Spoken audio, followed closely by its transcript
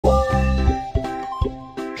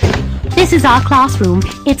This is our classroom.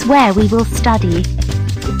 It's where we will study.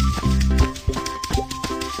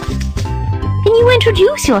 Can you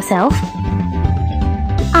introduce yourself?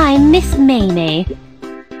 I'm Miss May.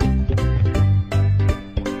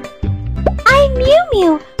 I'm Mew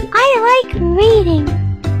Mew. I like reading.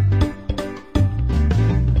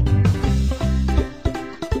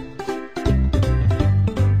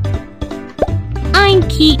 I'm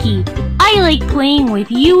Kiki. I like playing with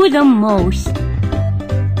you the most.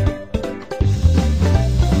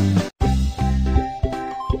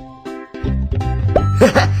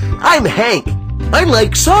 I'm Hank. I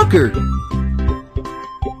like soccer.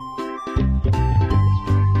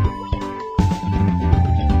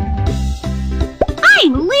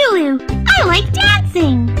 I'm Lulu. I like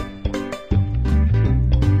dancing.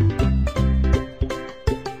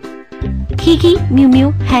 Kiki, Mew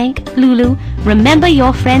Mew, Hank, Lulu, remember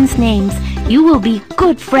your friends' names. You will be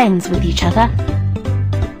good friends with each other.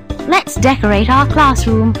 Let's decorate our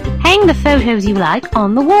classroom. Hang the photos you like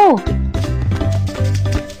on the wall.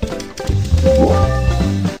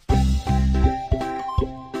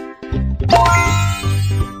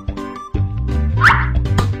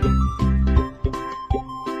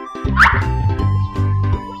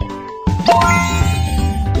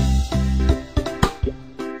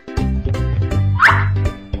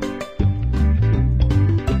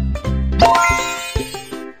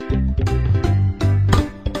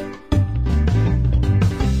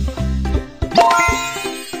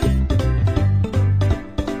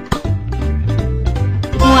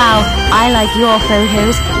 Wow, I like your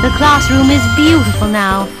photos. The classroom is beautiful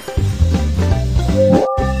now.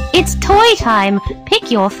 It's toy time.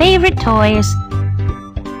 Pick your favorite toys.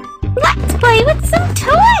 Let's play with some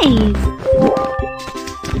toys.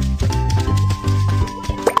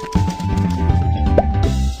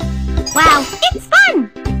 Wow, it's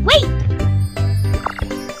fun. Wait.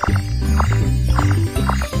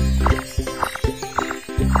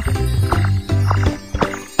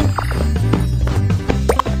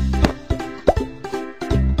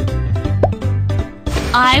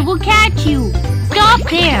 I will catch you. Stop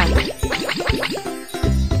there.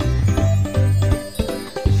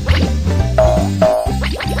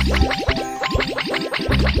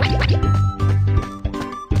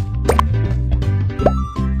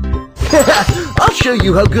 I'll show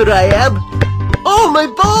you how good I am. Oh, my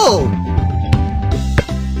ball!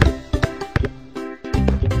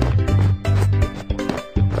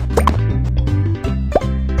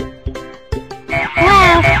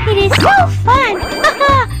 Wow, it is so fun!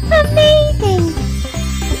 Amazing!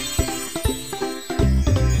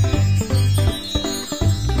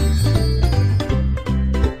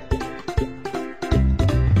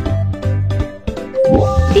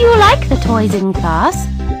 Do you like the toys in class?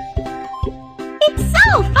 It's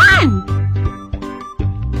so fun!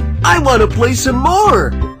 I want to play some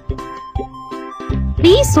more.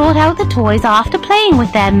 Please sort out the toys after playing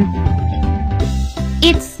with them.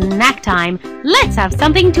 It's snack time. Let's have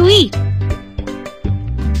something to eat.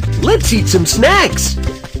 Let's eat some snacks.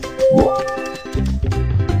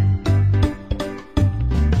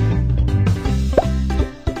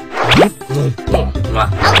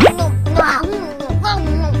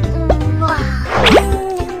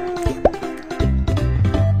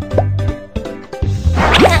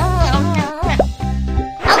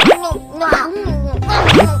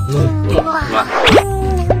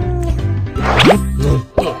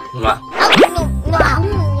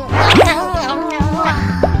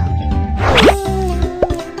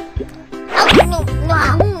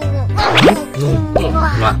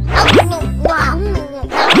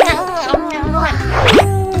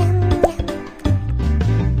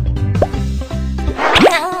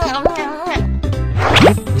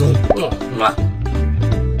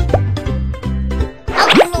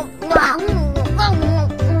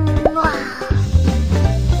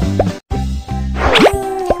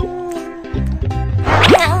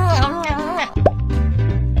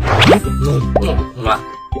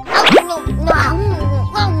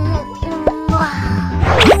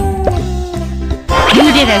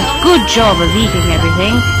 You did a good job of eating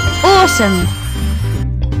everything. Awesome!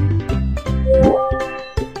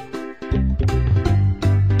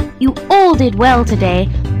 You all did well today.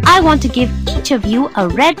 I want to give each of you a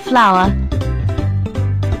red flower.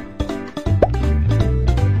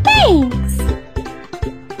 Thanks!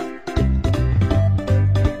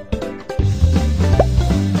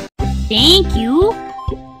 Thank you!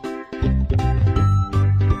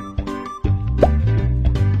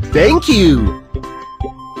 Thank you.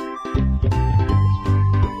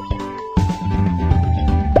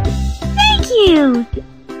 Thank you!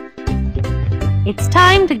 It's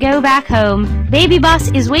time to to go back home. Baby bus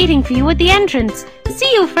is waiting for you at the entrance.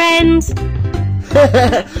 See you, friends.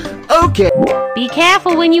 Okay. Be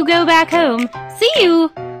careful when you go back home. See you.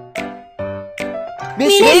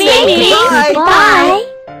 Miss Minnie, bye. Bye.